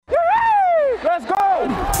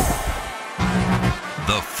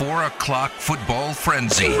4 o'clock football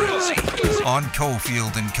frenzy on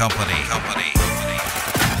Cofield and Company.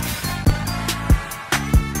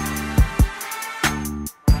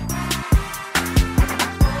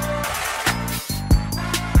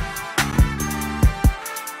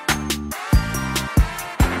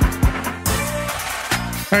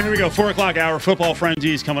 All right, here we go. 4 o'clock hour football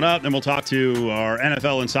frenzies coming up. Then we'll talk to our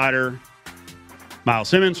NFL insider, Miles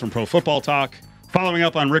Simmons from Pro Football Talk. Following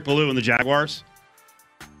up on Rick Ballou and the Jaguars.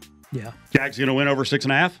 Yeah. Jags going to win over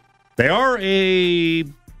 6.5. They are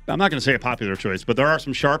I'm not going to say a popular choice, but there are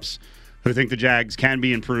some sharps who think the Jags can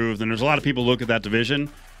be improved. And there's a lot of people who look at that division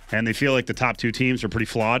and they feel like the top two teams are pretty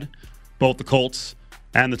flawed, both the Colts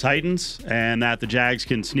and the Titans, and that the Jags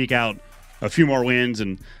can sneak out a few more wins.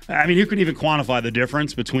 And I mean, who can even quantify the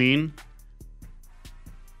difference between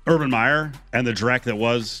Urban Meyer and the direct that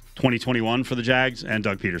was 2021 for the Jags and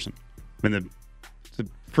Doug Peterson? I mean, it's a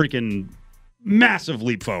freaking massive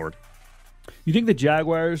leap forward. You think the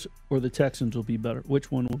Jaguars or the Texans will be better?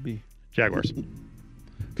 Which one will be? Jaguars.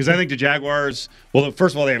 Because I think the Jaguars, well,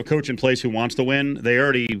 first of all, they have a coach in place who wants to win. They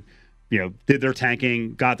already, did their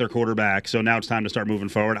tanking, got their quarterback, so now it's time to start moving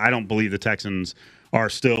forward. I don't believe the Texans are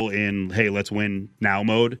still in, hey, let's win now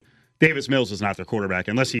mode. Davis Mills is not their quarterback,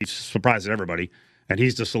 unless he surprises everybody, and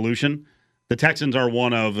he's the solution. The Texans are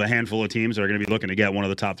one of a handful of teams that are going to be looking to get one of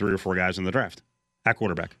the top 3 or 4 guys in the draft at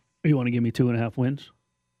quarterback. You want to give me 2.5 wins?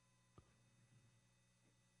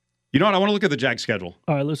 You know what? I want to look at the Jags schedule.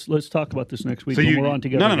 All right, let's talk about this next week when we're on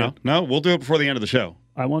together. No. We'll do it before the end of the show.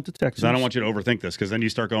 I want the Texans. I don't want you to overthink this, because then you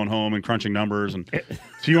start going home and crunching numbers. And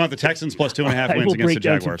so you want the Texans plus 2.5 wins against the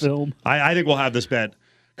Jaguars. I think we'll have this bet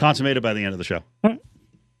consummated by the end of the show. All right.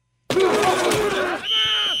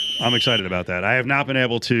 I'm excited about that. I have not been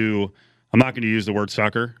able to. I'm not going to use the word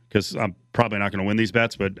sucker because I'm probably not going to win these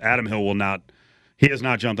bets. But Adam Hill will not. He has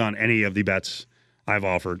not jumped on any of the bets I've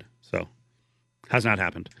offered. So has not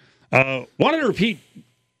happened. Wanted to repeat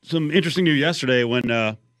some interesting news yesterday when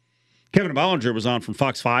Kevin Bollinger was on from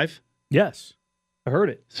Fox 5. Yes, I heard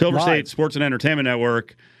it. Silver State Sports and Entertainment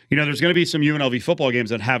Network. There's going to be some UNLV football games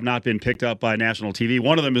that have not been picked up by national TV.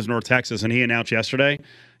 One of them is North Texas, and he announced yesterday,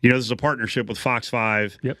 this is a partnership with Fox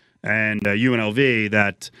 5 and UNLV,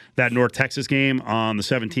 that North Texas game on the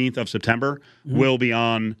 17th of September will be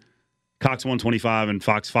on Cox 125 and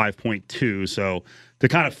Fox 5.2. So to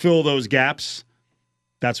kind of fill those gaps,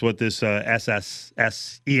 that's what this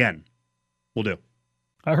SSSEN will do.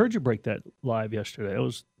 I heard you break that live yesterday. It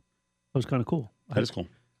was kind of cool. That is cool.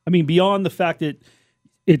 I mean, beyond the fact that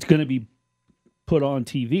it's going to be put on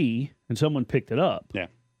TV and someone picked it up. Yeah.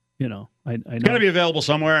 I know. It's got to be available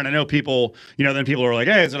somewhere, and I know people, then people are like,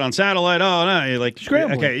 hey, is it on satellite? Oh, no. You're like,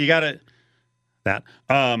 scramble. Okay, you got it.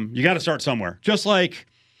 You got to start somewhere. Just like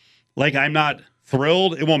I'm not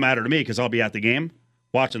thrilled. It won't matter to me because I'll be at the game,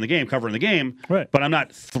 watching the game, covering the game. Right. But I'm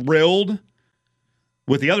not thrilled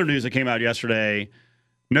with the other news that came out yesterday.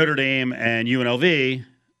 Notre Dame and UNLV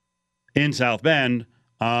in South Bend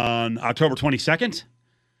on October 22nd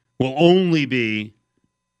will only be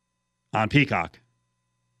on Peacock.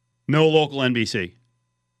 No local NBC.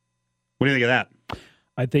 What do you think of that?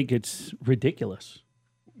 I think it's ridiculous.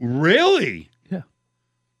 Really? Yeah.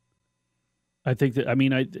 I think that,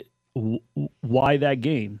 why that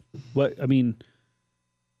game? You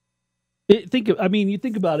think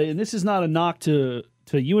about it, and this is not a knock to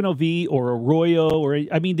UNLV or Arroyo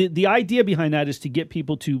the idea behind that is to get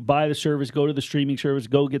people to buy the service, go to the streaming service,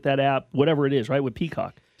 go get that app, whatever it is, right, with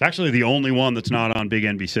Peacock. It's actually the only one that's not on big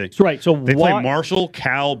NBC. That's right. So they play Marshall,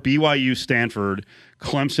 Cal, BYU, Stanford,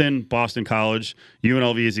 Clemson, Boston College.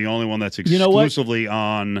 UNLV is the only one that's exclusively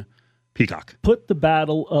on Peacock. Put the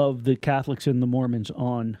battle of the Catholics and the Mormons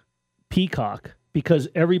on Peacock because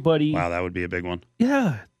everybody. Wow, that would be a big one.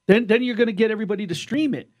 Yeah. Then you're going to get everybody to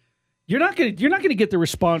stream it. You're not going to get the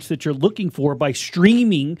response that you're looking for by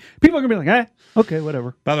streaming. People are going to be like, okay,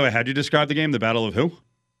 whatever. By the way, how'd you describe the game? The battle of who?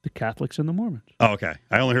 The Catholics and the Mormons. Oh, okay.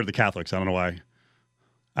 I only heard the Catholics. I don't know why.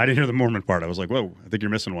 I didn't hear the Mormon part. I was like, whoa, I think you're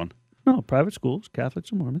missing one. No, private schools, Catholics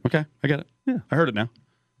and Mormons. Okay, I get it. Yeah. I heard it now.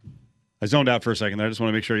 I zoned out for a second there. I just want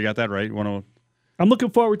to make sure you got that right. I'm looking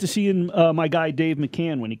forward to seeing my guy Dave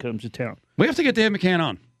McCann when he comes to town. We have to get Dave McCann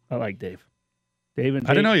on. I like Dave. I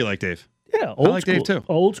didn't know you like Dave. Yeah, I like Dave too.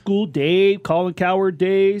 Old school Dave, Colin Cowherd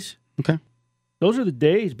days. Okay. Those are the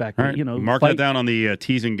days back then. Right. Mark that down on the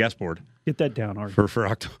teasing guest board. Get that down, Art.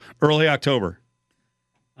 For early October.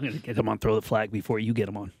 I'm going to get them on Throw the Flag before you get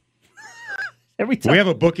them on. Every time. We have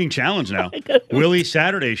a booking challenge now. Willie's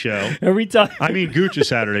Saturday show. Every time. Gooch's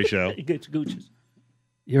Saturday show. It's Gooch's.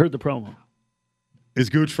 You heard the promo. Is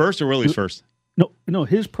Gooch first or Willie's first? No,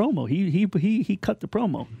 his promo. He cut the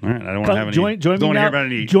promo. All right, I don't want to have any. Join don't me want to now. hear about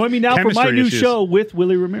any. Join me now for my new issues. show with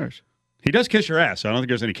Willie Ramirez. He does kiss your ass, so I don't think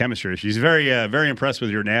there's any chemistry issues. He's very, very impressed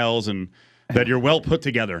with your nails and that you're well put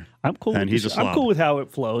together. I'm cool. And he's a slob. I'm cool with how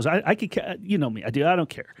it flows. I could, you know me. I don't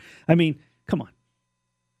care. I mean, come on.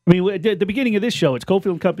 I mean, at the beginning of this show, it's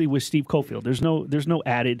Cofield and Company with Steve Cofield. There's no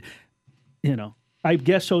added, you know. I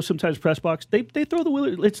guess so. Sometimes press box they throw the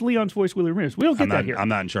Willie. It's Leon's voice, Willie Ramirez. We don't get that here. I'm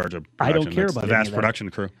not in charge of production. I don't care That's about the any vast of that. production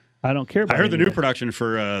crew. I don't care about. I heard the any new of that. production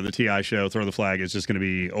for the TI show, Throw the Flag, is just going to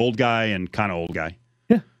be old guy and kind of old guy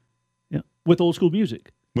Yeah, with old school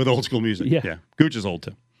music. with old school music. Yeah. Gooch is old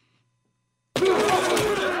too.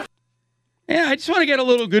 Yeah, I just want to get a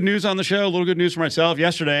little good news on the show, a little good news for myself.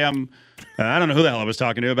 Yesterday, I don't know who the hell I was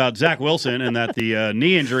talking to about Zach Wilson and that the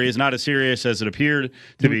knee injury is not as serious as it appeared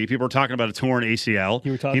to be. People were talking about a torn ACL.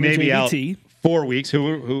 You were talking he may to be out JVT. 4 weeks. Who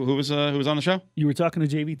was on the show? You were talking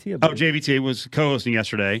to JVT about JVT was co-hosting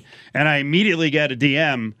yesterday, and I immediately get a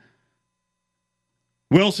DM.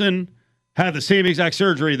 Wilson had the same exact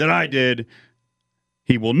surgery that I did.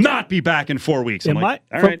 He will not be back in 4 weeks. I'm like,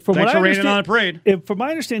 all right, from thanks what for I raining on a parade. From my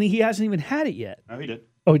understanding, he hasn't even had it yet. Oh, he did.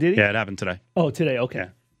 Oh, did he? Yeah, it happened today. Oh, today. Okay. Yeah.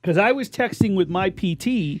 Because I was texting with my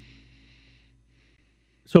PT.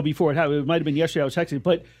 So before it happened, it might have been yesterday I was texting.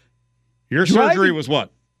 But Your Driving- surgery was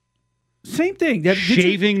what? same thing.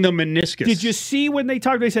 Shaving the meniscus. Did you see when they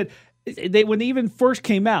talked? They said when they even first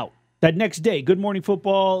came out that next day. Good Morning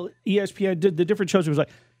Football, ESPN did the different shows. It was like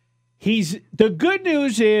the good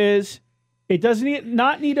news is it doesn't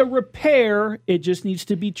not need a repair. It just needs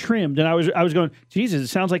to be trimmed. And I was going, Jesus, it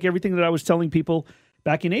sounds like everything that I was telling people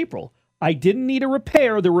back in April. I didn't need a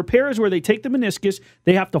repair. The repair is where they take the meniscus,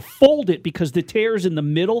 they have to fold it because the tear is in the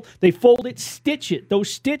middle. They fold it, stitch it.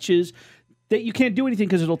 Those stitches that you can't do anything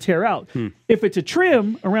because it'll tear out. If it's a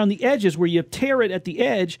trim around the edges where you tear it at the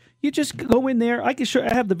edge, you just go in there. I can show.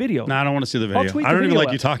 I have the video. No, I don't want to see the I'll video. tweet I the don't even video like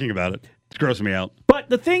out. you talking about it. It's grossing me out. But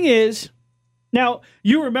the thing is, now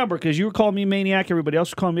you remember because you were calling me a maniac. Everybody else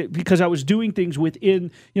was calling me because I was doing things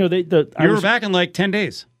within. You know, You were back in like 10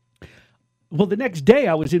 days. Well, the next day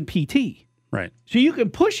I was in PT. Right. So you can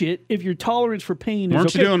push it if your tolerance for pain is Weren't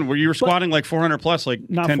okay. you doing? Were you squatting like 400 plus like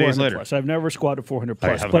Not 10 days 400 later? plus. I've never squatted 400 I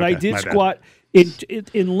plus, haven't, but I okay. did My bad. squat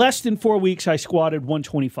in less than 4 weeks. I squatted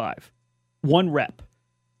 125, 1 rep.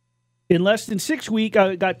 In less than 6 weeks,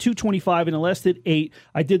 I got 225, and in less than 8,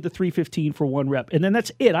 I did the 315 for 1 rep, and then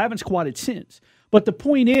that's it. I haven't squatted since. But the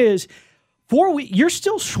point is, 4 weeks, you're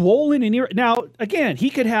still swollen and now. Again,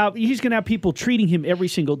 he's going to have people treating him every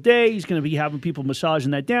single day. He's going to be having people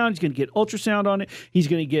massaging that down. He's going to get ultrasound on it. He's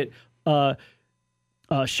going to get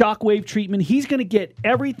shockwave treatment. He's going to get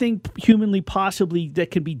everything humanly possibly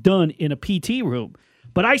that can be done in a PT room.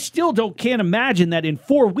 But I still can't imagine that in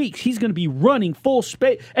 4 weeks he's going to be running full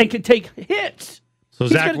space and can take hits. So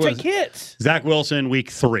He's going to take hits. Zach Wilson, week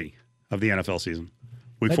 3 of the NFL season.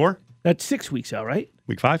 Week 4? That's 6 weeks out, right?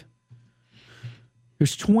 Week 5?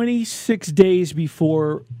 There's 26 days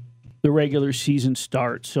before the regular season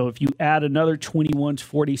starts. So if you add another 21, it's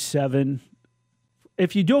 47.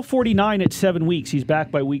 If you do 49 at 7 weeks, he's back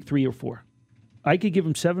by week 3 or 4. I could give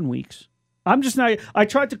him 7 weeks. I'm just not. I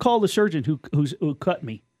tried to call the surgeon who cut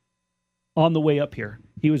me on the way up here.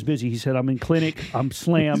 He was busy. He said, "I'm in clinic. I'm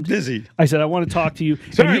slammed." He's busy. I said, "I want to talk to you."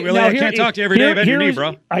 Sorry, And Willie, I can't talk to you every day about your knee,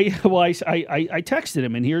 bro. I texted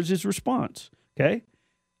him, and here's his response. Okay,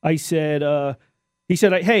 I said, he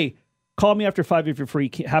said, "Hey, call me after 5 if you're free.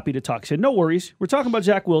 Happy to talk." I said, "No worries. We're talking about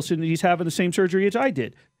Zach Wilson. He's having the same surgery as I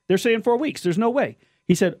did. They're saying 4 weeks. There's no way."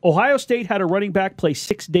 He said, "Ohio State had a running back play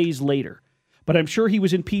 6 days later, but I'm sure he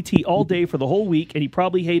was in PT all day for the whole week, and he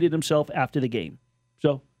probably hated himself after the game."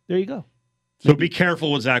 So there you go. So be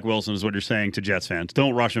careful with Zach Wilson is what you're saying to Jets fans.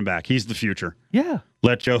 Don't rush him back. He's the future. Yeah.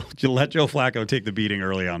 Let Joe Flacco take the beating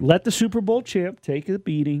early on. Let the Super Bowl champ take the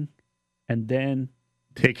beating, and then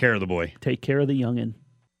Take care of the boy. take care of the youngin'.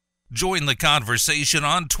 Join the conversation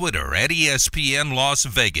on Twitter at ESPN Las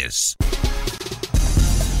Vegas.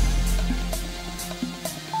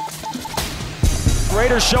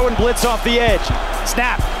 Raiders showing blitz off the edge.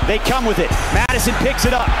 Snap. They come with it. Madison picks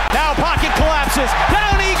it up. Now pocket collapses.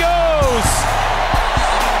 Down he goes.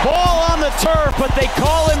 Ball on the turf, but they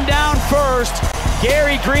call him down first.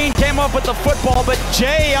 Gary Green came up with the football, but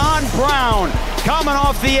Jayon Brown coming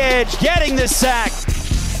off the edge, getting the sack.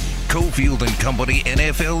 Cofield and Company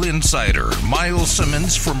NFL insider Miles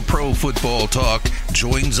Simmons from Pro Football Talk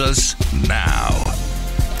joins us now.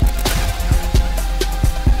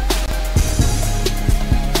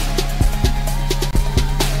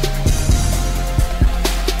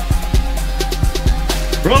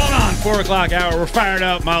 Rolling on. 4 o'clock hour. We're fired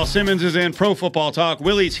up. Miles Simmons is in Pro Football Talk.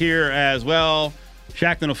 Willie's here as well.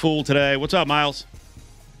 Shacking a fool today. What's up, Miles?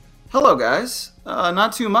 Hello, guys.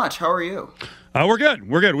 Not too much. How are you? We're good.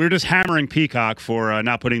 We were just hammering Peacock for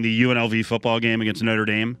not putting the UNLV football game against Notre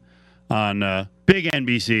Dame on big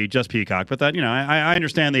NBC, just Peacock. But that, I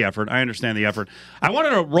understand the effort. I wanted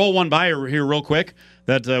to roll one by here real quick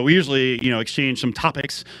that we usually, exchange some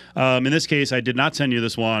topics. In this case, I did not send you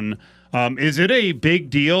this one. Is it a big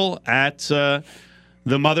deal at the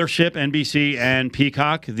mothership, NBC and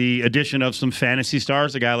Peacock, the addition of some fantasy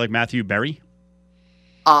stars, a guy like Matthew Berry?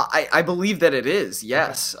 I believe that it is,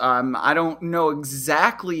 yes. I don't know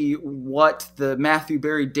exactly what the Matthew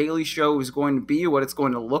Berry Daily Show is going to be, what it's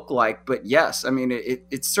going to look like, but yes, I mean,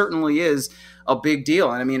 it certainly is a big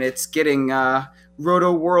deal. And I mean, it's getting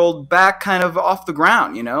Roto World back kind of off the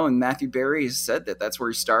ground, and Matthew Berry has said that that's where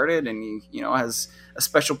he started, and he, has a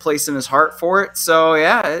special place in his heart for it. So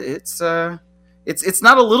yeah, it's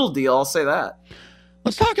not a little deal, I'll say that.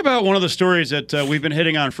 Let's talk about one of the stories that we've been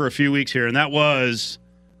hitting on for a few weeks here, and that was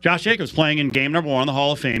Josh Jacobs playing in game number 1, the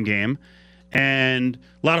Hall of Fame game. And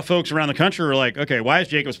a lot of folks around the country were like, okay, why is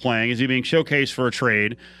Jacobs playing? Is he being showcased for a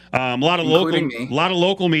trade? A lot of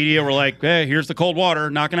local media were like, hey, here's the cold water.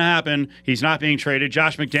 Not going to happen. He's not being traded.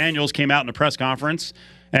 Josh McDaniels came out in a press conference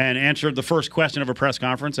and answered the first question of a press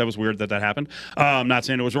conference. That was weird that happened. I'm not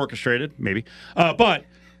saying it was orchestrated, maybe. But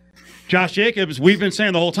Josh Jacobs, we've been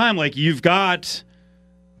saying the whole time, like, you've got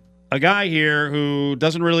a guy here who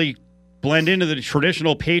doesn't really blend into the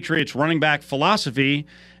traditional Patriots running back philosophy.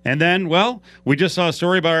 And then, well, we just saw a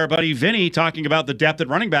story by our buddy Vinny talking about the depth at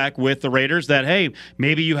running back with the Raiders that, hey,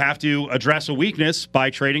 maybe you have to address a weakness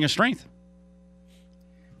by trading a strength.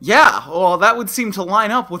 Yeah, well, that would seem to line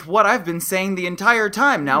up with what I've been saying the entire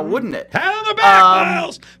time now, wouldn't it? Pat on the back,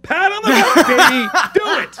 Miles! Pat on the back,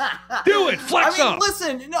 baby! Do it! Flex up!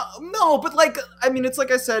 Listen, no, but it's like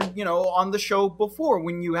I said, on the show before,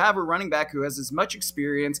 when you have a running back who has as much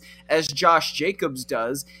experience as Josh Jacobs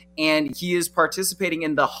does, and he is participating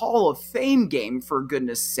in the Hall of Fame game, for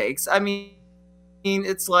goodness sakes, I mean,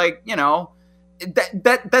 it's like,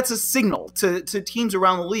 that's a signal to teams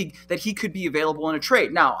around the league that he could be available in a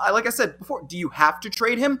trade. Now, like I said before, do you have to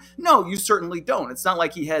trade him? No, you certainly don't. It's not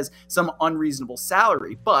like he has some unreasonable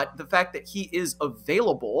salary, but the fact that he is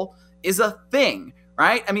available is a thing,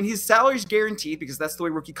 right? I mean, his salary is guaranteed because that's the way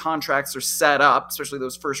rookie contracts are set up, especially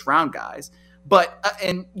those first round guys. But,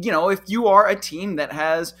 if you are a team that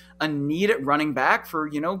has a need at running back for,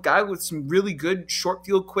 guy with some really good short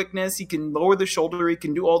field quickness, he can lower the shoulder, he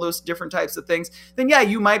can do all those different types of things, then yeah,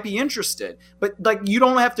 you might be interested. But you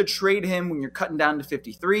don't have to trade him when you're cutting down to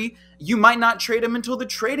 53. You might not trade him until the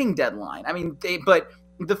trading deadline. I mean, but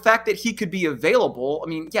the fact that he could be available, I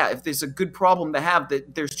mean, yeah, if there's a good problem to have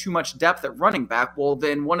that there's too much depth at running back, well,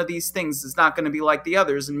 then one of these things is not going to be like the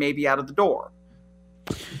others and maybe out of the door.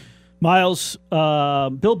 Miles,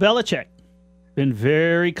 Bill Belichick, been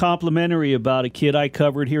very complimentary about a kid I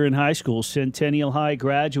covered here in high school. Centennial High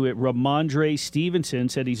graduate Ramondre Stevenson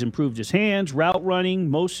said he's improved his hands, route running,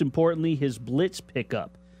 most importantly, his blitz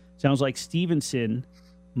pickup. Sounds like Stevenson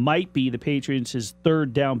might be the Patriots'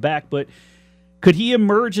 third down back, but could he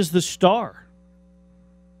emerge as the star?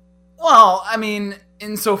 Well, I mean,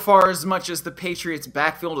 insofar as much as the Patriots'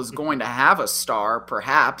 backfield is going to have a star,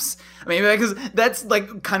 perhaps. I mean, because that's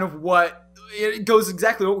kind of what it goes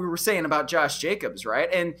exactly what we were saying about Josh Jacobs, right?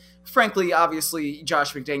 And frankly, obviously,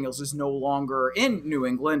 Josh McDaniels is no longer in New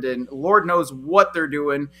England, and Lord knows what they're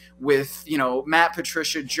doing with, Matt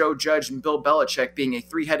Patricia, Joe Judge, and Bill Belichick being a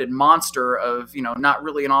three-headed monster of, not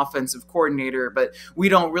really an offensive coordinator, but we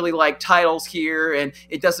don't really like titles here, and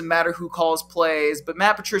it doesn't matter who calls plays, but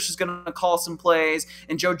Matt Patricia's going to call some plays,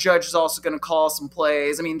 and Joe Judge is also going to call some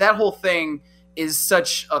plays. I mean, that whole thing is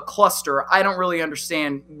such a cluster. I don't really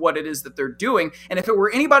understand what it is that they're doing. And if it were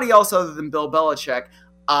anybody else other than Bill Belichick,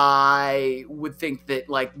 I would think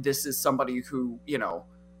that this is somebody who,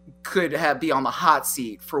 could be on the hot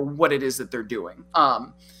seat for what it is that they're doing.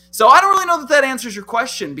 So I don't really know that answers your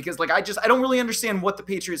question because I don't really understand what the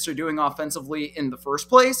Patriots are doing offensively in the first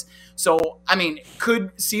place. So, I mean,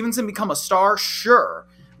 could Stevenson become a star? Sure.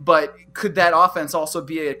 But could that offense also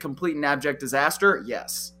be a complete and abject disaster?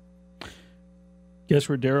 Yes. Guess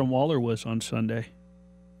where Darren Waller was on Sunday?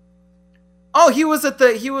 Oh, he was at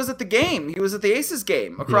the game. He was at the Aces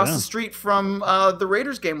game across the street from the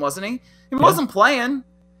Raiders game, wasn't he? He wasn't playing.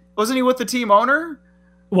 Wasn't he with the team owner?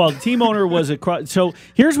 Well, the team owner was across. So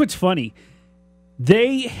here's what's funny.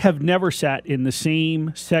 They have never sat in the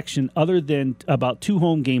same section other than about 2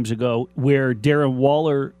 home games ago where Darren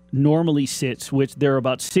Waller normally sits, which there are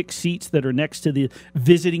about 6 seats that are next to the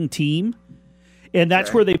visiting team. And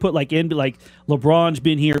that's where they put like LeBron's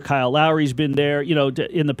been here, Kyle Lowry's been there,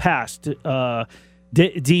 in the past.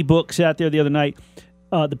 D-Book sat there the other night.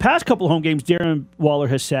 The past couple of home games, Darren Waller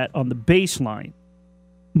has sat on the baseline.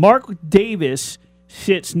 Mark Davis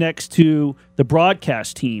sits next to the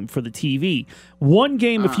broadcast team for the TV. One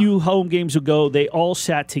game a few home games ago, they all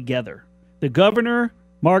sat together. The governor,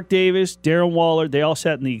 Mark Davis, Darren Waller, they all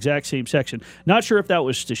sat in the exact same section. Not sure if that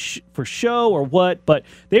was for show or what, but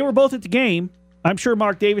they were both at the game. I'm sure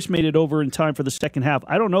Mark Davis made it over in time for the second half.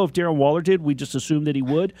 I don't know if Darren Waller did. We just assumed that he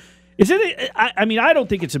would. I don't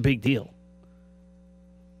think it's a big deal.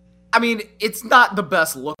 I mean, it's not the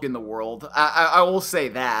best look in the world. I will say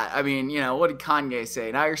that. I mean, what did Kanye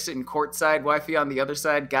say? Now you're sitting courtside, wifey on the other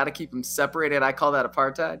side. Got to keep them separated. I call that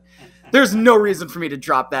apartheid. There's no reason for me to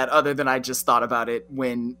drop that other than I just thought about it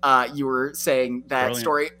when you were saying that Brilliant.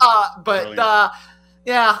 story.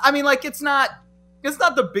 Yeah, I mean, like, it's not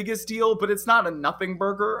the biggest deal, but it's not a nothing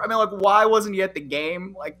burger. I mean, like, why wasn't he at the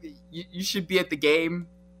game? Like, you should be at the game.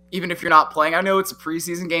 Even if you're not playing. I know it's a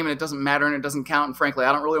preseason game and it doesn't matter and it doesn't count. And frankly,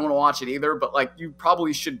 I don't really want to watch it either. But, like, you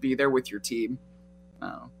probably should be there with your team.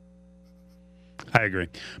 I agree.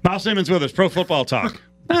 Miles Simmons with us, Pro Football Talk.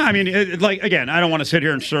 I mean, again, I don't want to sit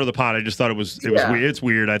here and stir the pot. I just thought it was weird. It's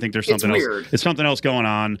weird. I think there's something else. It's something else going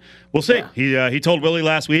on. We'll see. Yeah. He told Willie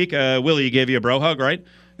last week. Willie, he gave you a bro hug, right?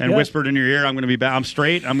 And whispered in your ear, "I'm going to be back. I'm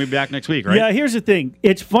straight. I'm going to be back next week." Right? Yeah. Here's the thing.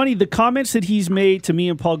 It's funny. The comments that he's made to me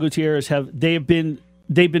and Paul Gutierrez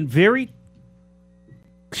they've been very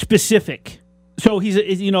specific. So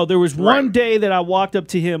there was one day that I walked up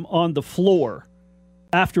to him on the floor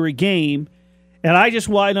after a game, and I just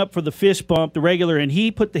wind up for the fist bump, the regular, and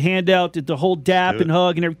he put the hand out, did the whole dap and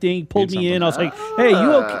hug and everything. He pulled me in. I was like, "Hey, you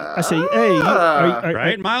okay?" I said, "Hey,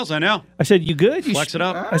 right, Miles? I know." I said, "You good? You flex it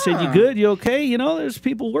up." I said, "You good? You okay? There's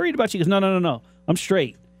people worried about you." He goes, No. I'm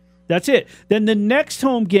straight. That's it. Then the next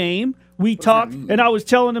home game, we talked, and I was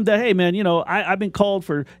telling him that, hey, man, I've been called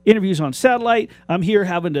for interviews on satellite. I'm here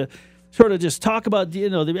having to sort of just talk about,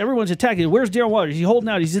 everyone's attacking. Where's Darren Waller? Is he holding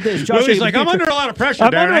out? He's this. Josh Willie's like, I'm under a lot of pressure,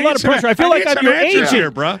 I'm under a lot of pressure. I feel like I'm your agent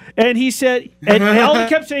here, bro. And he said, and all he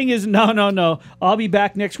kept saying is, no. I'll be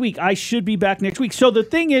back next week. I should be back next week. So the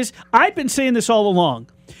thing is, I've been saying this all along.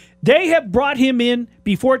 They have brought him in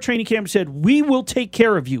before training camp and said, we will take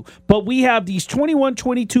care of you. But we have these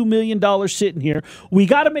 $22 million sitting here. We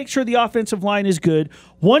got to make sure the offensive line is good.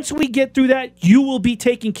 Once we get through that, you will be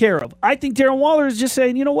taken care of. I think Darren Waller is just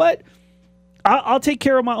saying, you know what? I'll take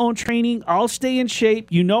care of my own training. I'll stay in shape.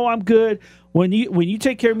 I'm good. When you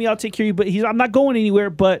take care of me, I'll take care of you. But I'm not going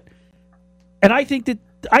anywhere. And I think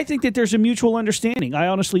that there's a mutual understanding. I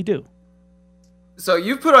honestly do. So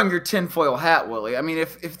you've put on your tinfoil hat, Willie. I mean,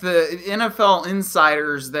 if the NFL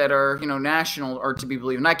insiders that are, national are to be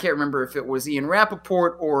believed, and I can't remember if it was Ian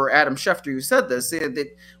Rappaport or Adam Schefter who said this,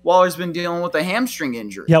 that Waller's been dealing with a hamstring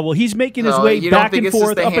injury. Yeah, well, he's making his way back and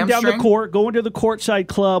forth, up and down the court, going to the courtside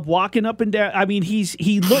club, walking up and down. I mean,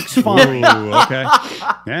 he looks fine. Ooh, okay.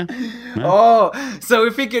 Yeah. Oh, so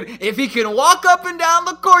if he can walk up and down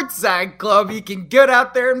the courtside club, he can get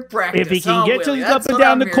out there and practice. If he can get up and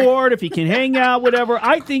down the court, if he can hang out, whatever.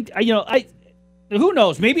 I think, who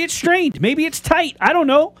knows? Maybe it's strained. Maybe it's tight. I don't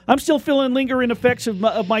know. I'm still feeling lingering effects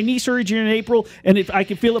of my knee surgery in April, and if I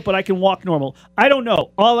can feel it, but I can walk normal. I don't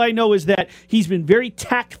know. All I know is that he's been very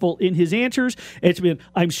tactful in his answers. It's been,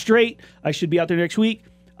 I'm straight. I should be out there next week.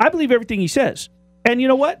 I believe everything he says. And you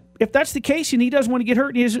know what? If that's the case and he doesn't want to get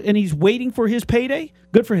hurt and he's waiting for his payday,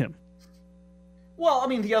 good for him. Well, I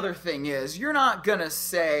mean, the other thing is, you're not going to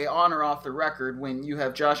say on or off the record when you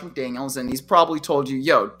have Josh McDaniels and he's probably told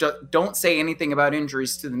you, don't say anything about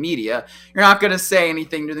injuries to the media. You're not going to say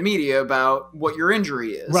anything to the media about what your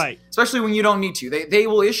injury is. Right. Especially when you don't need to. They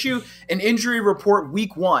will issue an injury report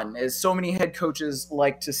week one, as so many head coaches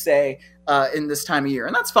like to say in this time of year.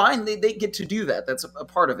 And that's fine. They get to do that. That's a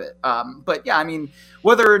part of it. But, yeah, I mean,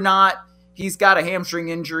 whether or not he's got a hamstring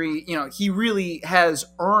injury, he really has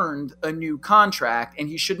earned a new contract, and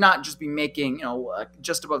he should not just be making,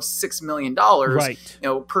 just above $6 million, right,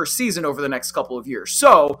 per season over the next couple of years.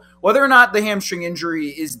 So whether or not the hamstring injury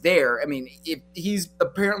is there, I mean, if he's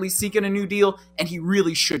apparently seeking a new deal, and he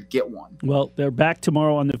really should get one. Well, they're back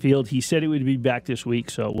tomorrow on the field. He said he would be back this week,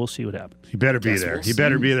 so we'll see what happens. He better be there. He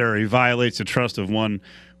better be there. He violates the trust of one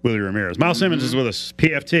Willie Ramirez. Miles Simmons is with us,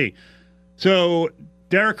 PFT. So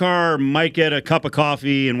Derek Carr might get a cup of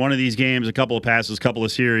coffee in one of these games, a couple of passes, a couple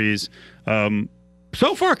of series.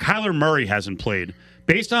 So far, Kyler Murray hasn't played.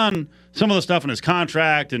 Based on some of the stuff in his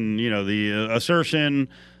contract and, the assertion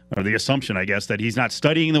or the assumption, I guess, that he's not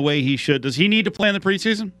studying the way he should, does he need to play in the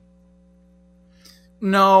preseason?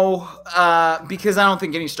 No, because I don't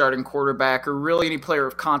think any starting quarterback or really any player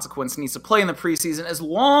of consequence needs to play in the preseason as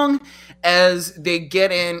long as they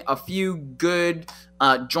get in a few good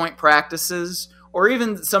joint practices, or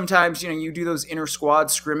even sometimes, you do those inter-squad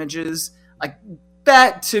scrimmages. Like,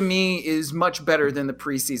 that to me is much better than the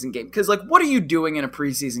preseason game. Because, like, what are you doing in a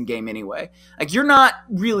preseason game anyway? Like, you're not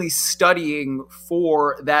really studying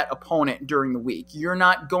for that opponent during the week. You're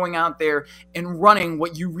not going out there and running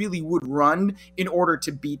what you really would run in order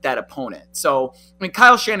to beat that opponent. So, I mean,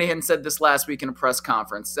 Kyle Shanahan said this last week in a press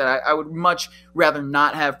conference that I would much rather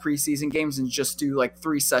not have preseason games and just do like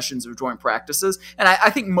 3 sessions of joint practices. And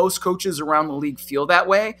I think most coaches around the league feel that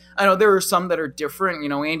way. I know there are some that are different.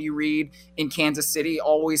 Andy Reid in Kansas City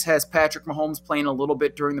always has Patrick Mahomes playing a little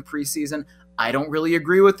bit during the preseason. I don't really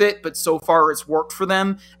agree with it, but so far it's worked for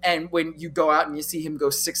them. And when you go out and you see him go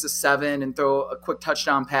 6 of 7 and throw a quick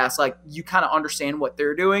touchdown pass, like, you kind of understand what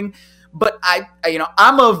they're doing. But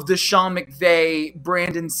I'm of the Sean McVay,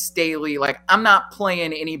 Brandon Staley. Like, I'm not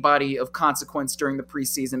playing anybody of consequence during the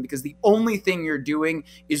preseason because the only thing you're doing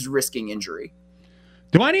is risking injury.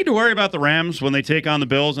 Do I need to worry about the Rams when they take on the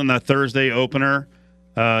Bills in that Thursday opener?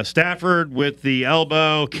 Stafford with the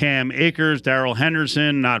elbow, Cam Akers, Darrell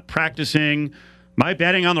Henderson not practicing. Am I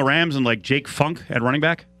betting on the Rams and like Jake Funk at running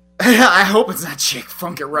back? I hope it's not Jake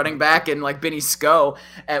Funk at running back and like Benny Sco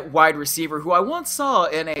at wide receiver, who I once saw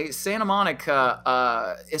in a Santa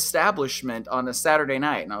Monica establishment on a Saturday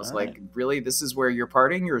night. And I was like, really? This is where you're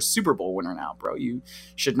partying? You're a Super Bowl winner now, bro. You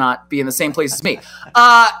should not be in the same place as me.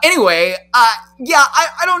 Anyway,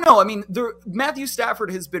 I don't know. I mean, Matthew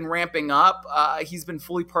Stafford has been ramping up. He's been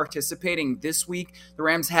fully participating this week. The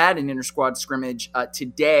Rams had an inter-squad scrimmage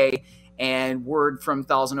today. And word from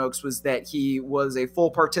Thousand Oaks was that he was a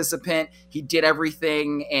full participant. He did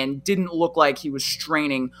everything and didn't look like he was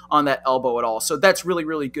straining on that elbow at all. So that's really,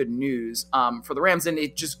 really good news for the Rams. And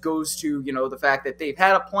it just goes to, the fact that they've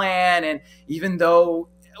had a plan. And even though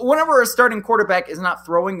whenever a starting quarterback is not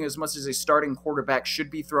throwing as much as a starting quarterback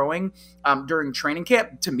should be throwing during training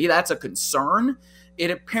camp, to me, that's a concern. It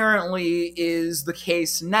apparently is the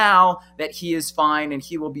case now that he is fine and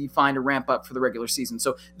he will be fine to ramp up for the regular season.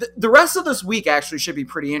 So the rest of this week actually should be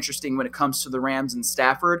pretty interesting when it comes to the Rams and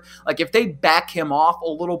Stafford. Like, if they back him off a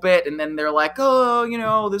little bit and then they're like,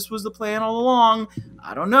 oh, this was the plan all along.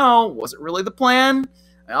 I don't know. Was it really the plan?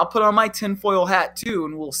 I'll put on my tinfoil hat too,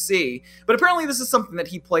 and we'll see. But apparently this is something that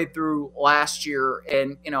he played through last year.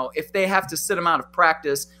 And, if they have to sit him out of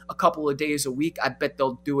practice a couple of days a week, I bet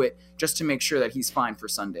they'll do it just to make sure that he's fine for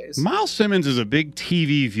Sundays. Miles Simmons is a big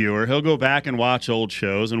TV viewer. He'll go back and watch old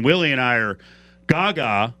shows. And Willie and I are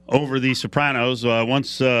gaga over The Sopranos.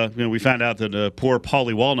 Once we found out that poor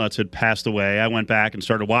Paulie Walnuts had passed away, I went back and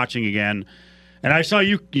started watching again. And I saw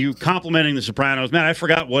you complimenting The Sopranos. Man, I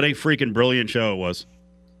forgot what a freaking brilliant show it was.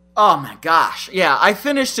 Oh my gosh. Yeah, I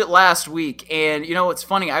finished it last week, and it's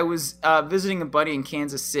funny, I was visiting a buddy in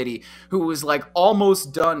Kansas City who was like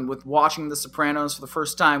almost done with watching The Sopranos for the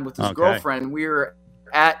first time with his girlfriend. We were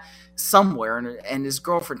at somewhere, and his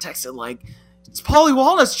girlfriend texted like, Paulie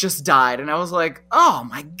Walnuts just died, and I was like, oh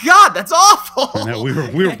my God, that's awful. And we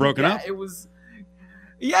were broken up. It was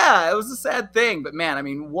a sad thing, but man, I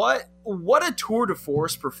mean, what a tour de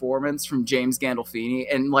force performance from James Gandolfini,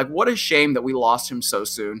 and like, what a shame that we lost him so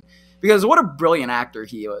soon, because what a brilliant actor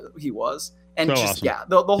he was. And so just awesome.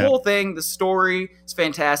 The whole thing, the story is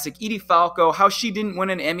fantastic. Edie Falco, how she didn't win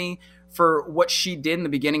an Emmy for what she did in the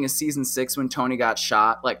beginning of season 6 when Tony got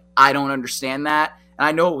shot. Like, I don't understand that. And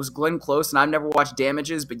I know it was Glenn Close, and I've never watched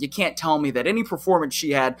Damages, but you can't tell me that any performance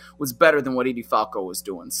she had was better than what Edie Falco was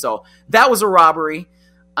doing. So that was a robbery.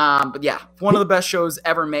 But yeah, one of the best shows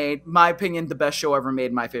ever made. My opinion, the best show ever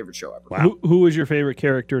made. My favorite show ever. Wow. Who was your favorite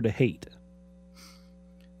character to hate?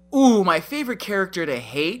 Ooh, my favorite character to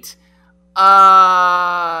hate?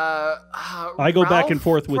 I go Ralph, back and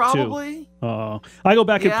forth with probably. 2. I go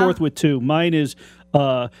back and forth with 2. Mine is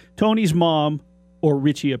Tony's mom or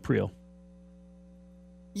Richie Aprile.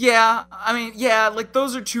 Yeah, I mean, like,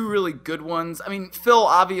 those are 2 really good ones. I mean, Phil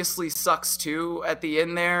obviously sucks too at the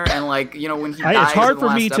end there, and like, when he dies, it's hard for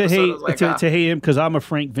me to hate like, to hate him because I'm a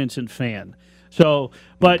Frank Vincent fan. So,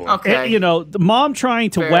 but the mom trying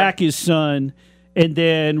to whack his son, and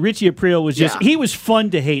then Richie Aprile was just he was fun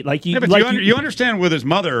to hate. Like, you understand with his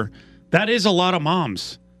mother, that is a lot of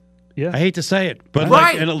moms. Yeah. I hate to say it, but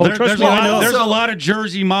right. there's a lot of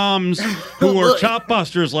Jersey moms who are chop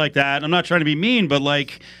busters like that. I'm not trying to be mean, but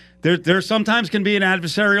like there sometimes can be an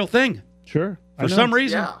adversarial thing. Sure. For some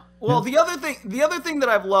reason. Yeah. Well, the other thing that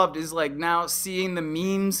I've loved is like now seeing the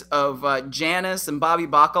memes of Janice and Bobby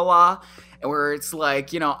Bacala, where it's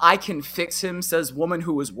like, I can fix him, says woman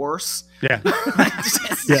who was worse. Yeah.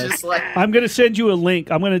 It's just like, I'm going to send you a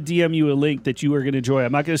link. I'm going to DM you a link that you are going to enjoy.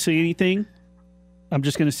 I'm not going to say anything. I'm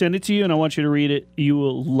just going to send it to you, and I want you to read it. You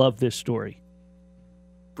will love this story.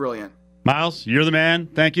 brilliant. Miles, you're the man.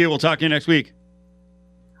 Thank you. We'll talk to you next week.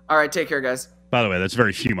 All right, take care, guys. By the way, that's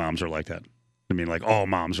very few moms are like that. I mean, like all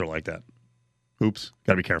moms are like that. Oops.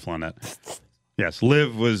 Got to be careful on that. Yes,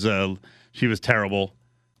 Liv was, she was terrible.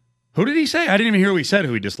 Who did he say? I didn't even hear who he said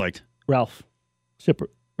who he disliked. Ralph.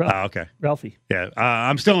 Ralph. Okay. Ralphie. Yeah.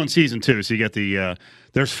 I'm still in season 2, so you get the,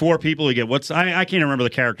 there's 4 people. You get I can't remember the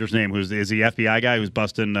character's name. Is the FBI guy who's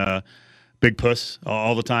busting Big Puss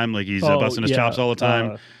all the time? Like he's busting his chops all the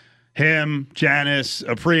time. Him, Janice,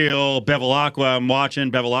 April, Bevilacqua. I'm watching.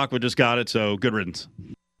 Bevilacqua just got it, so good riddance.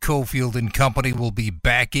 Cofield and Company will be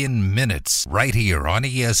back in minutes right here on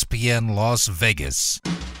ESPN Las Vegas.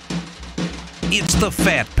 It's the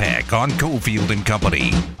Fat Pack on Cofield and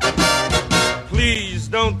Company. Please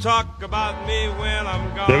don't talk about me when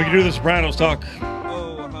I'm gone. So we can do the Sopranos talk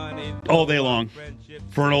Oh, honey, all day long.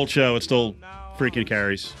 For an old show, it still freaking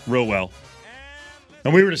carries real well.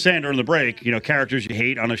 And we were just saying during the break, characters you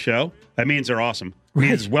hate on a show, that means they're awesome. It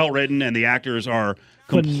means it's well written and the actors are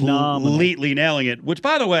completely nailing it, which,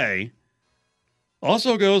 by the way,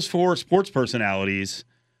 also goes for sports personalities.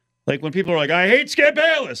 Like when people are like, I hate Skip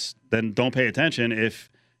Bayless, then don't pay attention. If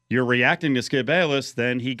you're reacting to Skip Bayless,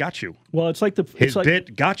 then he got you. Well, it's like his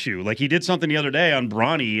bit got you. Like he did something the other day on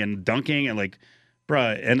Bronny and dunking and like,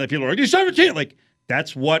 bruh, and the people are like, you're 17. Like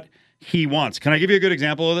that's what he wants. Can I give you a good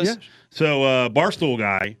example of this? Yeah. So Barstool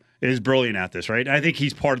guy is brilliant at this, right? I think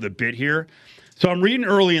he's part of the bit here. So I'm reading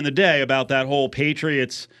early in the day about that whole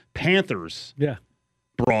Patriots-Panthers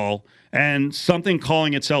brawl and something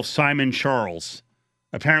calling itself Simon Charles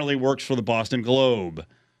apparently works for the Boston Globe.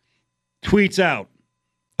 Tweets out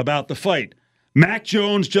about the fight. Mac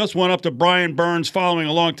Jones just went up to Brian Burns following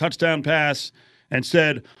a long touchdown pass and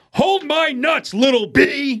said, "Hold my nuts, little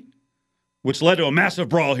B," which led to a massive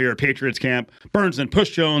brawl here at Patriots camp. Burns then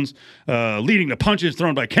pushed Jones, leading to punches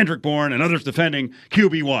thrown by Kendrick Bourne and others defending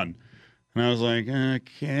QB1. And I was like,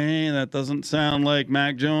 okay, that doesn't sound like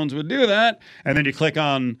Mac Jones would do that. And then you click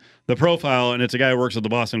on the profile, and it's a guy who works at the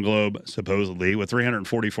Boston Globe, supposedly, with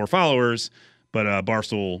 344 followers. But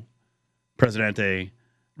Barstool Presidente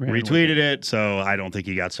retweeted it, so I don't think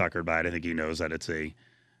he got suckered by it. I think he knows that it's a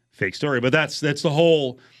fake story. But that's the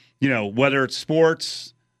whole, whether it's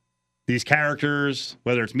sports, these characters,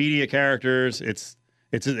 whether it's media characters, it's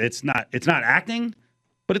not acting,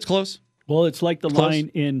 but it's close. Well, it's like the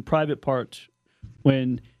line in Private Parts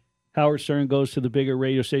when Howard Stern goes to the bigger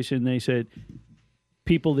radio station and they said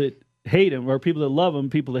people that hate him or people that love him,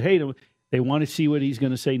 people that hate him, they want to see what he's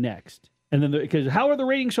going to say next. And then because how are the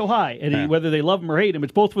ratings so high? And whether they love him or hate him,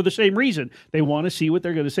 it's both for the same reason. They want to see what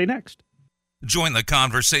they're going to say next. Join the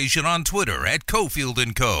conversation on Twitter at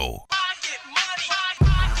Cofield & Co.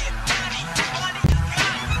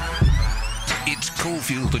 It's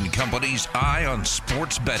Cofield & Company's Eye on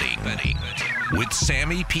Sports Betting with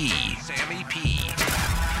Sammy P.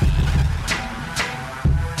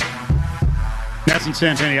 Nesson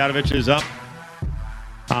Santaniadovich is up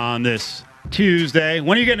on this Tuesday.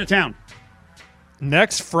 When are you getting to town?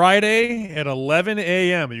 Next Friday at 11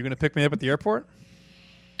 a.m. Are you going to pick me up at the airport?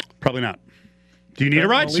 Probably not. Do you need a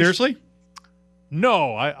ride? Seriously?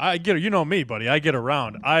 No, I get it. You know me, buddy. I get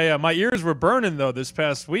around. My ears were burning, though, this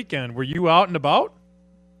past weekend. Were you out and about?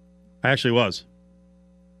 I actually was.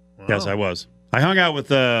 Wow. Yes, I was. I hung out with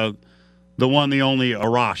the one, the only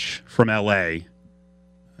Arash from L.A.,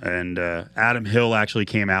 and Adam Hill actually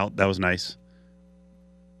came out. That was nice.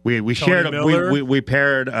 We shared we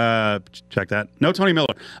paired check that. No Tony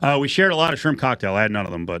Miller. We shared a lot of shrimp cocktail. I had none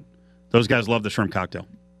of them, but those guys love the shrimp cocktail.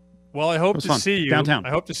 Well, I hope to see you downtown. I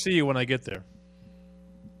hope to see you when I get there.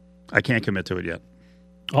 I can't commit to it yet.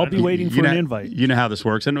 I'll be waiting for an invite. You know how this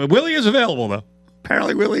works. And Willie is available, though.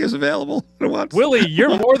 Apparently, Willie is available. Willie,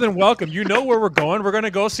 you're more than welcome. You know where we're going. We're going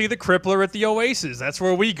to go see the Crippler at the Oasis. That's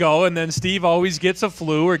where we go. And then Steve always gets a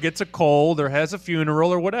flu or gets a cold or has a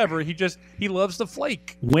funeral or whatever. He loves the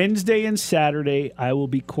flake. Wednesday and Saturday, I will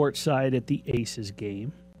be courtside at the Aces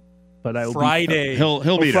game. But I will Friday. He'll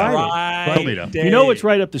meet up. He'll meet up. You know what's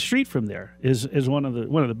right up the street from there is one of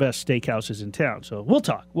the best steakhouses in town. So we'll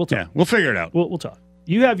talk. Yeah, we'll figure it out. We'll talk.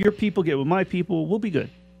 You have your people get with my people. We'll be good.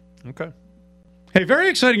 Okay. Hey, very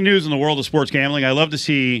exciting news in the world of sports gambling. I love to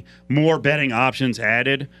see more betting options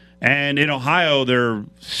added. And in Ohio, they're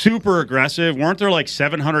super aggressive. Weren't there like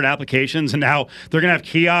 700 applications? And now they're going to have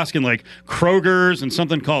kiosks in like Kroger's and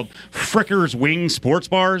something called Fricker's Wing Sports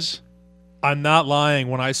Bars. I'm not lying.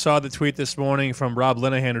 When I saw the tweet this morning from Rob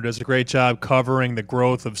Linehan, who does a great job covering the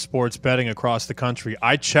growth of sports betting across the country,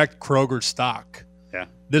 I checked Kroger stock. Yeah.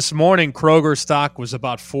 This morning, Kroger stock was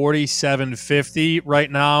about $47.50. Right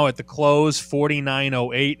now, at the close,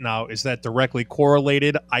 $49.08. Now, is that directly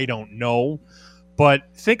correlated? I don't know. But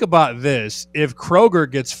think about this. If Kroger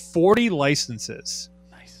gets 40 licenses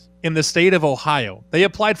in the state of Ohio, they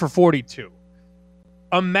applied for 42.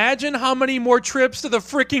 Imagine how many more trips to the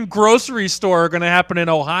freaking grocery store are going to happen in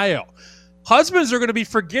Ohio. Husbands are going to be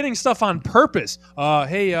forgetting stuff on purpose.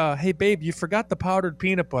 Hey, babe, you forgot the powdered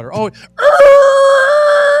peanut butter. Oh,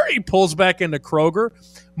 he pulls back into Kroger.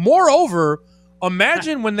 Moreover,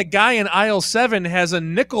 imagine when the guy in aisle 7 has a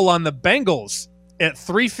nickel on the Bengals at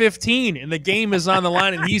 3:15 and the game is on the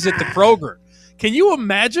line and he's at the Kroger. Can you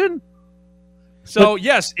imagine? So,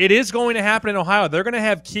 yes, it is going to happen in Ohio. They're going to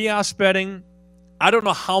have kiosk betting. I don't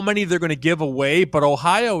know how many they're going to give away, but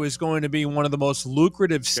Ohio is going to be one of the most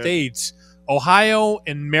lucrative states. Ohio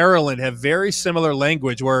and Maryland have very similar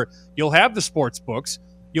language where you'll have the sports books,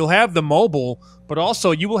 you'll have the mobile, but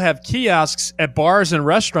also you will have kiosks at bars and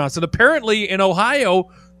restaurants. And apparently in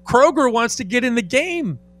Ohio, Kroger wants to get in the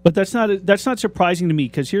game. But that's not surprising to me,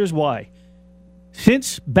 because here's why.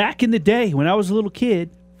 Since back in the day when I was a little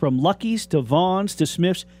kid, from Lucky's to Vaughn's to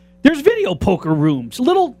Smith's, there's video poker rooms,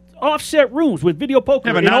 little offset rooms with video poker.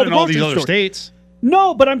 Yeah, but not in all these other states.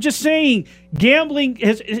 No, but I'm just saying, gambling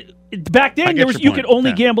has back then you could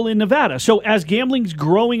only gamble in Nevada. So as gambling's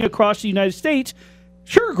growing across the United States,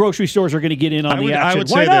 sure, grocery stores are going to get in on the action. I would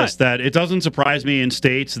say this, that it doesn't surprise me in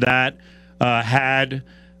states that had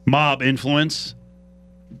mob influence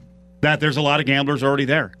that there's a lot of gamblers already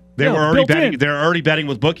there. They're already betting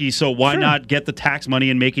with bookies, so why not get the tax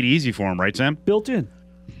money and make it easy for them, right, Sam? Built in.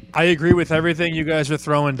 I agree with everything you guys are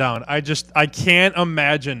throwing down. I can't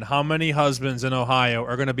imagine how many husbands in Ohio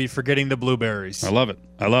are going to be forgetting the blueberries. I love it.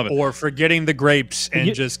 Or forgetting the grapes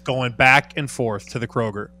and just going back and forth to the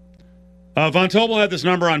Kroger. Von Tobel had this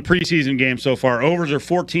number on preseason games so far. Overs are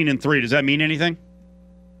 14-3. Does that mean anything?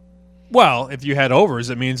 Well, if you had overs,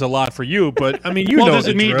 it means a lot for you. But I mean, know. Does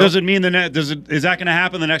it mean is that going to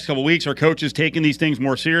happen the next couple of weeks? Are coaches taking these things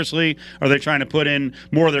more seriously? Are they trying to put in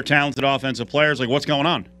more of their talented offensive players? Like, what's going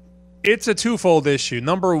on? It's a twofold issue.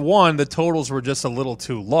 Number one, the totals were just a little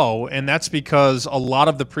too low, and that's because a lot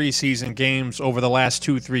of the preseason games over the last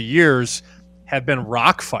 2-3 years have been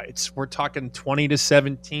rock fights. We're talking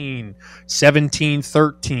 20-17,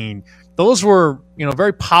 17-13. Those were,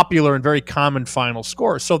 very popular and very common final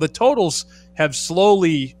scores. So the totals have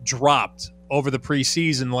slowly dropped over the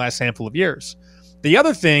preseason the last handful of years. The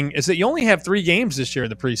other thing is that you only have 3 games this year in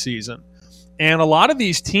the preseason. And a lot of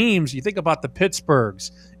these teams, you think about the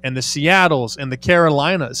Pittsburghs and the Seattles and the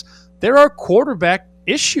Carolinas, there are quarterback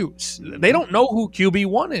issues. They don't know who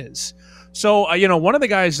QB1 is. So, one of the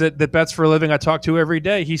guys that bets for a living I talk to every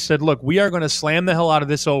day, he said, look, we are going to slam the hell out of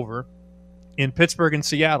this over in Pittsburgh and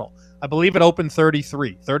Seattle. I believe it opened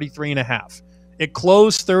 33.5. It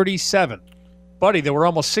closed 37. Buddy, there were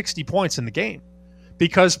almost 60 points in the game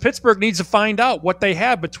because Pittsburgh needs to find out what they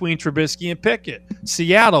have between Trubisky and Pickett.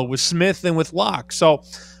 Seattle with Smith and with Locke. So,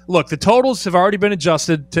 look, the totals have already been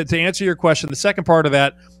adjusted. To answer your question, the second part of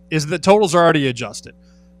that is the totals are already adjusted.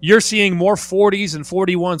 You're seeing more 40s and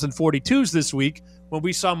 41s and 42s this week when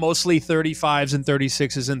we saw mostly 35s and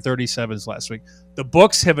 36s and 37s last week. The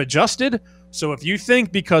books have adjusted. So if you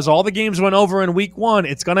think because all the games went over in week 1,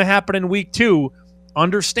 it's going to happen in week 2,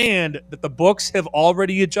 understand that the books have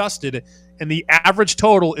already adjusted and the average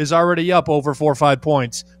total is already up over 4 or 5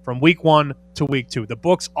 points from week 1 to week 2. The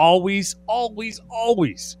books always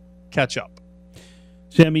catch up.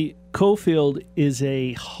 Sammy, Cofield is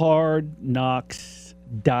a Hard Knocks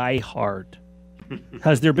diehard.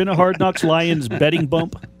 Has there been a Hard Knocks Lions betting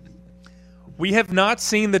bump? We have not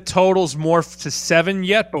seen the totals morph to 7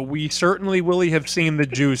 yet, but we certainly, Willie, have seen the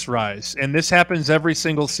juice rise. And this happens every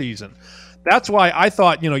single season. That's why I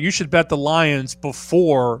thought, you should bet the Lions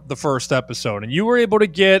before the first episode. And you were able to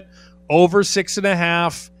get over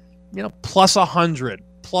 6.5, plus 100,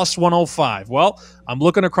 plus 105. Well, I'm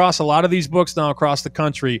looking across a lot of these books now across the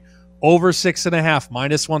country. Over 6.5,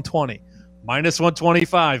 minus 120, minus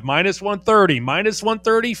 125, minus 130, minus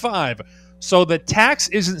 135. So the tax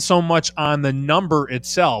isn't so much on the number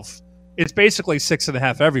itself. It's basically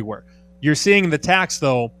 6.5 everywhere. You're seeing the tax,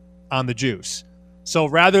 though, on the juice. So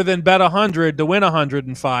rather than bet 100 to win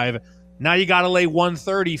 105, now you got to lay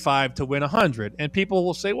 135 to win 100. And people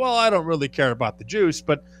will say, well, I don't really care about the juice,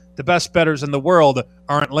 but the best bettors in the world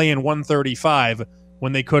aren't laying 135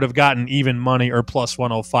 when they could have gotten even money or plus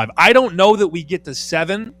 105. I don't know that we get to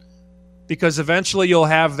 7 because eventually you'll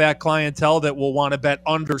have that clientele that will want to bet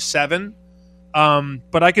under 7.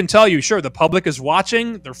 But I can tell you, sure, the public is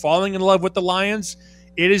watching. They're falling in love with the Lions.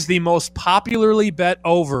 It is the most popularly bet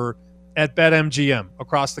over at BetMGM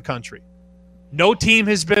across the country. No team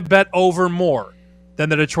has been bet over more than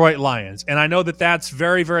the Detroit Lions. And I know that that's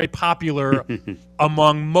very, very popular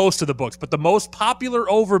among most of the books. But the most popular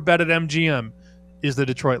over bet at MGM is the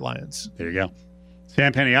Detroit Lions. There you go.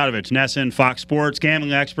 Sam Panayotovich, NESN, Fox Sports,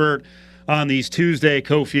 gambling expert on these Tuesday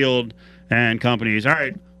Cofield and Companies. All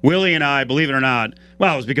right, Willie and I, believe it or not,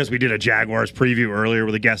 well, it was because we did a Jaguars preview earlier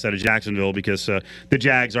with a guest out of Jacksonville because the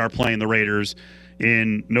Jags are playing the Raiders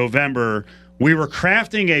in November. We were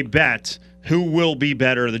crafting a bet who will be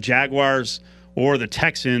better, the Jaguars or the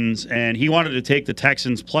Texans, and he wanted to take the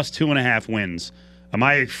Texans plus 2.5 wins. Am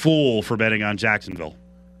I a fool for betting on Jacksonville?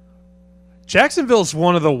 Jacksonville's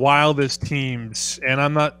one of the wildest teams, and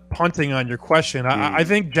I'm not punting on your question. I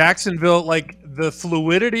think Jacksonville, like the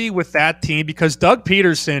fluidity with that team, because Doug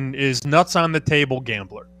Peterson is nuts on the table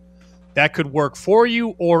gambler. That could work for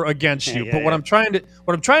you or against you. But what I'm trying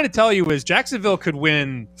to tell you is Jacksonville could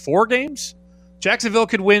win 4 games. Jacksonville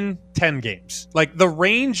could win 10 games. Like the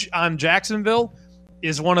range on Jacksonville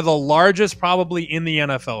is one of the largest probably in the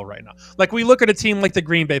NFL right now. Like we look at a team like the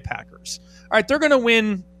Green Bay Packers. All right, they're going to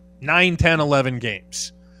win 9, 10, 11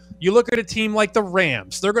 games. You look at a team like the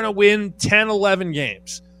Rams. They're going to win 10, 11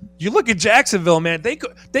 games. You look at Jacksonville, man, they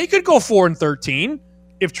could go 4-13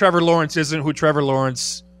 if Trevor Lawrence isn't who Trevor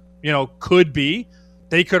Lawrence, could be.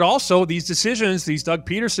 They could also, these Doug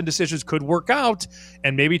Peterson decisions could work out,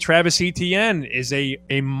 and maybe Travis Etienne is a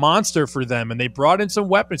monster for them, and they brought in some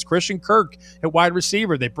weapons. Christian Kirk at wide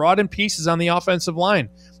receiver. They brought in pieces on the offensive line.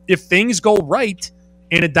 If things go right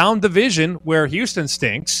in a down division where Houston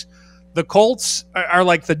stinks, the Colts are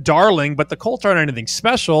like the darling, but the Colts aren't anything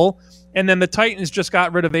special. And then the Titans just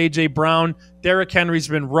got rid of A.J. Brown. Derrick Henry's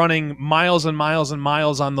been running miles and miles and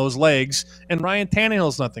miles on those legs, and Ryan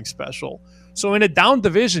Tannehill's nothing special. So in a down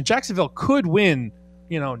division, Jacksonville could win,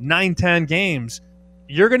 9, 10 games.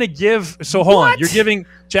 You're going to give – so hold on. You're giving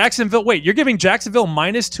Jacksonville – wait, you're giving Jacksonville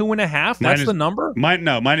minus 2.5? That's the number?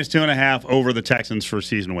 No, minus 2.5 over the Texans for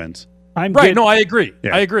season wins. I agree.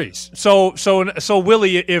 Yeah. I agree. So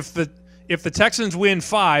Willie, if the Texans win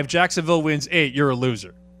 5, Jacksonville wins 8, you're a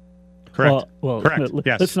loser. Correct. Well, correct.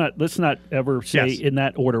 Yes. Let's not ever say in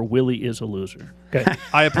that order. Willie is a loser. Okay.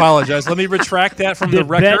 I apologize. Let me retract that from the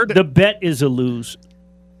record. The bet is a lose.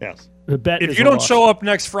 Yes. The bet. If you don't show up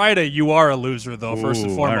next Friday, you are a loser, though. First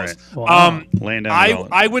and foremost. All right. Laying down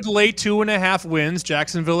I would lay 2.5 wins.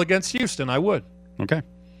 Jacksonville against Houston. I would. Okay.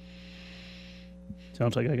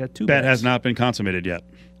 Sounds like I got 2 Bet bets. has not been consummated yet.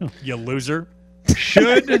 You loser.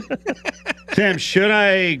 Should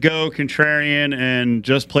I go contrarian and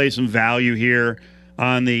just play some value here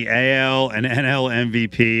on the AL and NL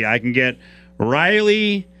MVP? I can get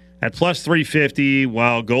Riley at plus 350,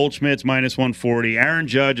 while Goldschmidt's minus 140. Aaron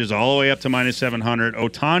Judge is all the way up to minus 700.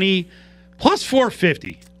 Ohtani plus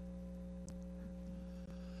 450.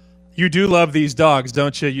 You do love these dogs,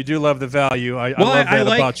 don't you? You do love the value. I love that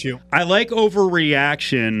about you. I like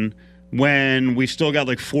overreaction when we still got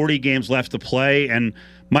like 40 games left to play. And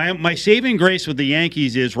my saving grace with the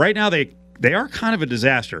Yankees is right now they are kind of a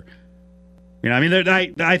disaster.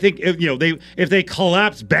 I think if they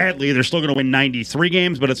collapse badly, they're still going to win 93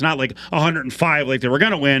 games, but it's not like 105 like they were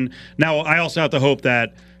going to win. Now, I also have to hope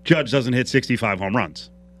that Judge doesn't hit 65 home runs.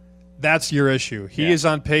 That's your issue. He is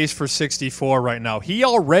on pace for 64 right now. He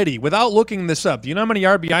already, without looking this up, do you know how many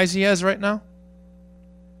RBIs he has right now?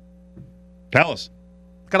 Tell us.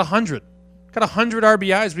 Got 100. Got 100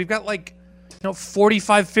 RBIs. We've got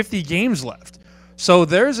 45, 50 games left. So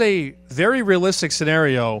there's a very realistic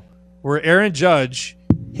scenario where Aaron Judge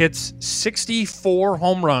hits 64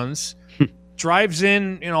 home runs, drives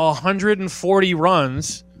in 140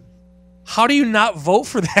 runs. How do you not vote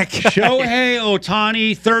for that guy? Shohei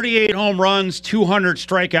Ohtani, 38 home runs, 200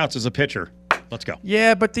 strikeouts as a pitcher. Let's go.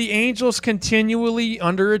 Yeah, but the Angels continually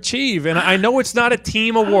underachieve. And I know it's not a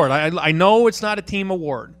team award. I know it's not a team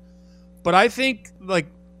award. But I think,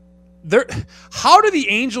 how do the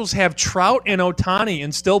Angels have Trout and Ohtani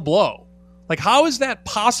and still blow? How is that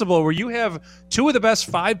possible where you have 2 of the best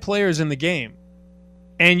 5 players in the game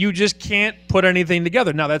and you just can't put anything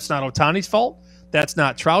together? Now, that's not Ohtani's fault. That's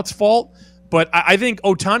not Trout's fault. But I think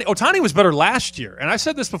Ohtani was better last year. And I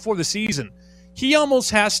said this before the season. He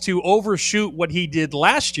almost has to overshoot what he did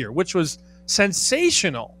last year, which was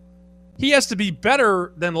sensational. He has to be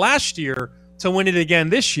better than last year to win it again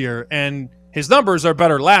this year, and his numbers are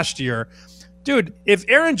better last year. Dude, if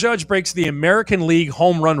Aaron Judge breaks the American League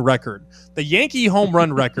home run record, the Yankee home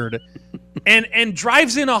run record, and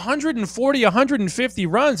drives in 140, 150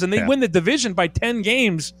 runs, and they win the division by 10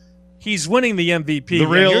 games, he's winning the MVP. The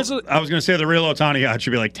real, I was going to say the real Ohtani odds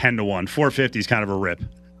should be like 10-1. 450 is kind of a rip.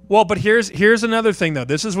 Well, but here's another thing though.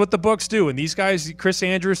 This is what the books do, and these guys, Chris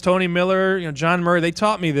Andrews, Tony Miller, John Murray, they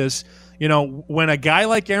taught me this. When a guy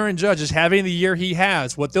like Aaron Judge is having the year he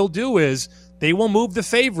has, what they'll do is they will move the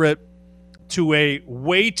favorite to a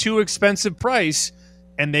way too expensive price,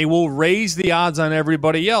 and they will raise the odds on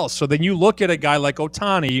everybody else. So then you look at a guy like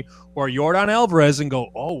Ohtani or Yordan Alvarez and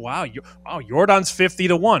go, oh, wow, Yordan's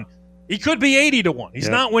 50-1. He could be 80-1. He's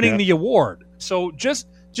not winning the award. So just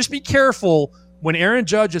be careful when Aaron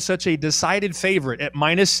Judge is such a decided favorite at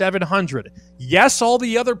 -700. Yes, all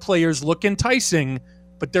the other players look enticing,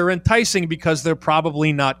 but they're enticing because they're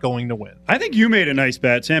probably not going to win. I think you made a nice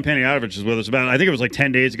bet. Sam Panayotovich is with us I think it was like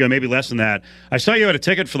 10 days ago, maybe less than that. I saw you had a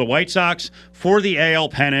ticket for the White Sox for the AL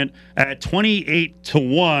pennant at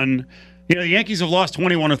 28-1. The Yankees have lost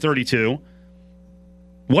 21 of 32.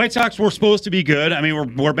 White Sox were supposed to be good. I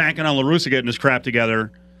mean, we're banking on La Russa getting his crap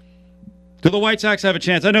together. Do the White Sox have a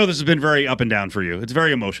chance? I know this has been very up and down for you. It's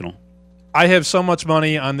very emotional. I have so much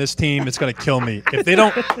money on this team, it's going to kill me. If they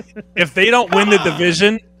don't win the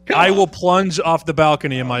division, I will plunge off the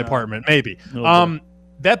balcony in my apartment, maybe.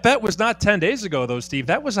 That bet was not 10 days ago, though, Steve.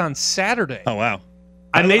 That was on Saturday. Oh, wow.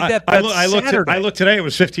 I made that bet Saturday. I looked today, it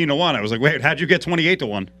was 15-1. I was like, wait, how'd you get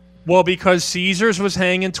 28-1? Well, because Caesars was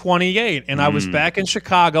hanging 28, and I was back in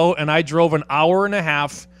Chicago, and I drove an hour and a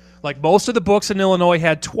half. Like most of the books in Illinois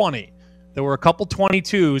had 20. There were a couple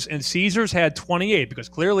 22s, and Caesars had 28 because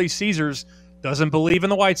clearly Caesars doesn't believe in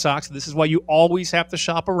the White Sox. This is why you always have to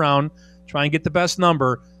shop around, try and get the best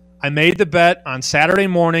number. I made the bet on Saturday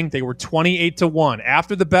morning. They were 28-1.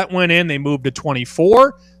 After the bet went in, they moved to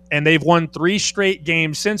 24, and they've won 3 straight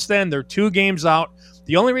games since then. They're 2 games out.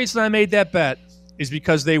 The only reason I made that bet is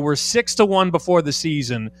because they were 6-1 before the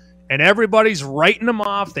season, and everybody's writing them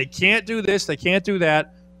off. They can't do this. They can't do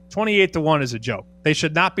that. 28-1 is a joke. They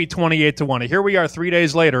should not be 28-1. Here we are 3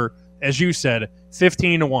 days later, as you said,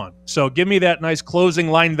 15-1. So give me that nice closing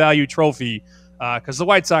line value trophy because the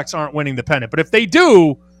White Sox aren't winning the pennant. But if they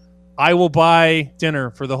do, I will buy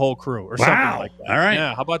dinner for the whole crew or something like that. All right.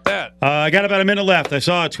 Yeah, how about that? I got about a minute left. I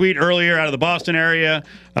saw a tweet earlier out of the Boston area.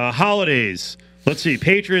 Holidays. Let's see.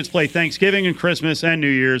 Patriots play Thanksgiving and Christmas and New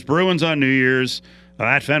Year's. Bruins on New Year's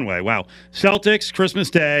at Fenway. Wow. Celtics, Christmas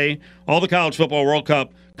Day. All the college football, World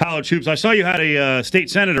Cup, college hoops. I saw you had a state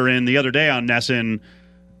senator in the other day on Nesson.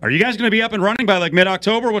 Are you guys going to be up and running by like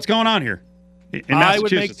mid-October? What's going on here? I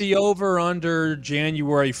would make the over-under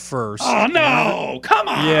January 1st. Oh, no. Come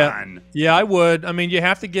on. Yeah, I would. I mean, you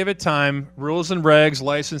have to give it time. Rules and regs,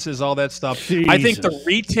 licenses, all that stuff. Jesus. I think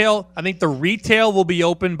the retail will be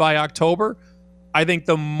open by October. I think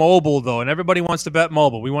the mobile, though, and everybody wants to bet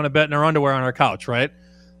mobile. We want to bet in our underwear on our couch, right?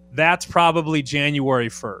 That's probably January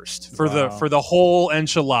 1st for the whole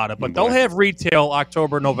enchilada. But they'll have retail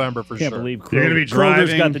October, November for sure. Can't believe You're going to be driving.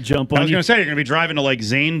 Kroger's got the jump on I was you. going to say you're going to be driving to like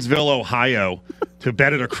Zanesville, Ohio, to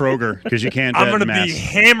bet at a Kroger because you can't. I'm going to be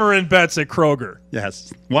hammering bets at Kroger.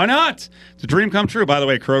 Yes, why not? It's a dream come true. By the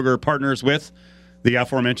way, Kroger partners with the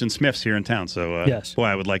aforementioned Smiths here in town. So, yes, boy,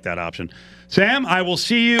 I would like that option. Sam, I will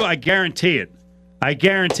see you. I guarantee it. I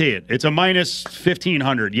guarantee it. It's a minus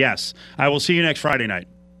 1,500. Yes, I will see you next Friday night.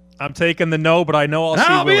 I'm taking the no, but I know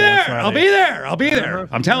I'll be Willie there. on Friday. I'll be there.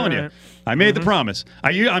 I'm telling you. I made the promise.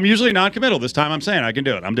 I'm usually non-committal. This time I'm saying I can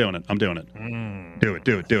do it. I'm doing it. Do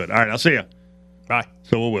it. All right, I'll see you. Bye.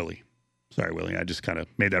 So will Willie. Sorry, Willie. I just kind of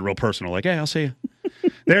made that real personal. Like, hey, I'll see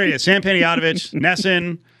you. There he is. Sam Panayotovich,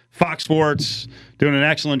 Nesson, Fox Sports, doing an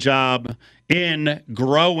excellent job in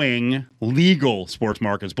growing legal sports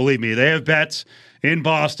markets. Believe me, they have bets in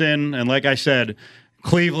Boston. And like I said,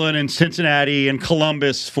 Cleveland and Cincinnati and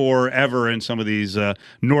Columbus forever in some of these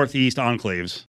Northeast enclaves.